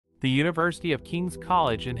The University of King's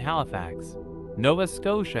College in Halifax, Nova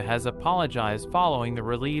Scotia has apologized following the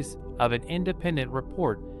release of an independent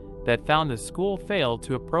report that found the school failed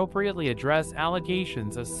to appropriately address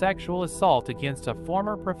allegations of sexual assault against a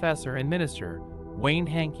former professor and minister, Wayne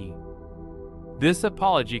Hankey. This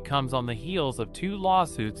apology comes on the heels of 2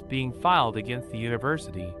 lawsuits being filed against the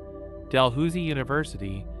university, Dalhousie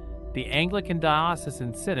University, the Anglican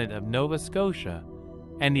Diocesan Synod of Nova Scotia,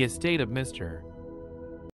 and the estate of Mr.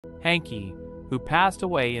 Hankey, who passed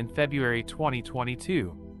away in February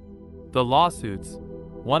 2022. The lawsuits,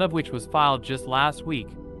 one of which was filed just last week,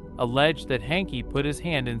 alleged that Hankey put his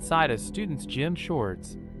hand inside a student's gym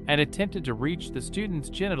shorts and attempted to reach the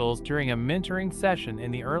student's genitals during a mentoring session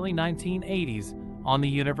in the early 1980s on the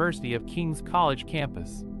University of King's College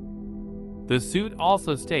campus. The suit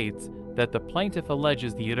also states that the plaintiff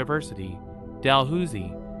alleges the university,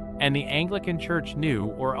 Dalhousie, and the Anglican Church knew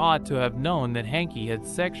or ought to have known that Hankey had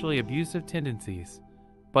sexually abusive tendencies,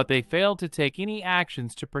 but they failed to take any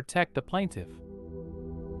actions to protect the plaintiff.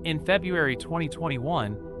 In February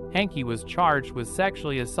 2021, Hankey was charged with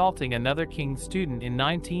sexually assaulting another King's student in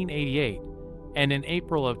 1988, and in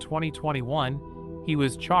April of 2021, he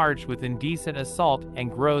was charged with indecent assault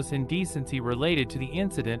and gross indecency related to the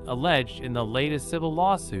incident alleged in the latest civil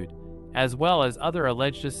lawsuit, as well as other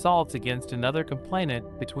alleged assaults against another complainant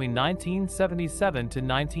between 1977 to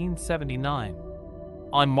 1979.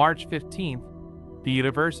 On March 15th, the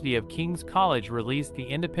University of King's College released the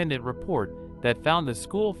independent report that found the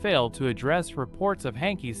school failed to address reports of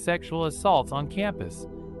Hankey's sexual assaults on campus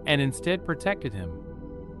and instead protected him.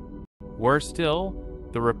 Worse still,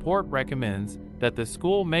 the report recommends that the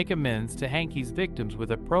school make amends to Hankey's victims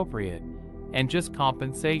with appropriate and just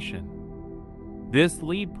compensation. This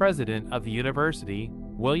lead president of the university,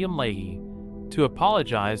 William Leahy, to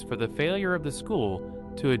apologize for the failure of the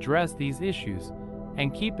school to address these issues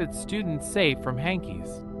and keep its students safe from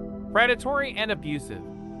Hankey's predatory and abusive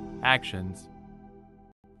actions.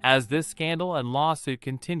 As this scandal and lawsuit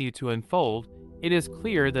continue to unfold, it is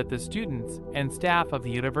clear that the students and staff of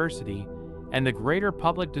the university and the greater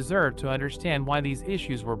public deserve to understand why these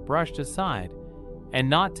issues were brushed aside and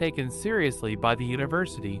not taken seriously by the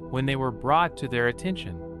university when they were brought to their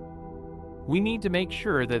attention. We need to make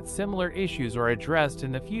sure that similar issues are addressed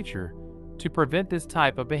in the future to prevent this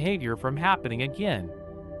type of behavior from happening again,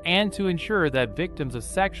 and to ensure that victims of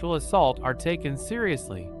sexual assault are taken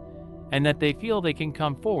seriously, and that they feel they can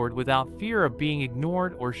come forward without fear of being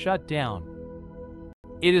ignored or shut down.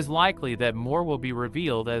 It is likely that more will be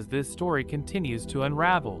revealed as this story continues to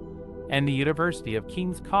unravel, and the University of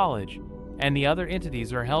King's College and the other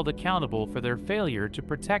entities are held accountable for their failure to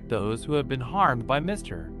protect those who have been harmed by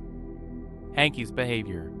Mr. Hankey's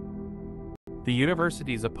behavior. The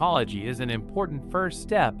university's apology is an important first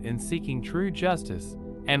step in seeking true justice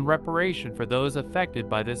and reparation for those affected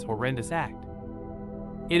by this horrendous act.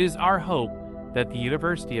 It is our hope that the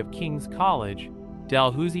University of King's College,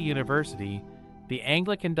 Dalhousie University, the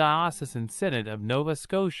Anglican Diocesan Synod of Nova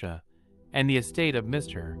Scotia, and the estate of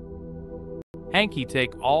Mr. Hankey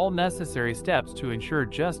take all necessary steps to ensure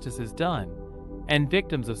justice is done, and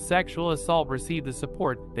victims of sexual assault receive the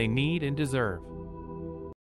support they need and deserve.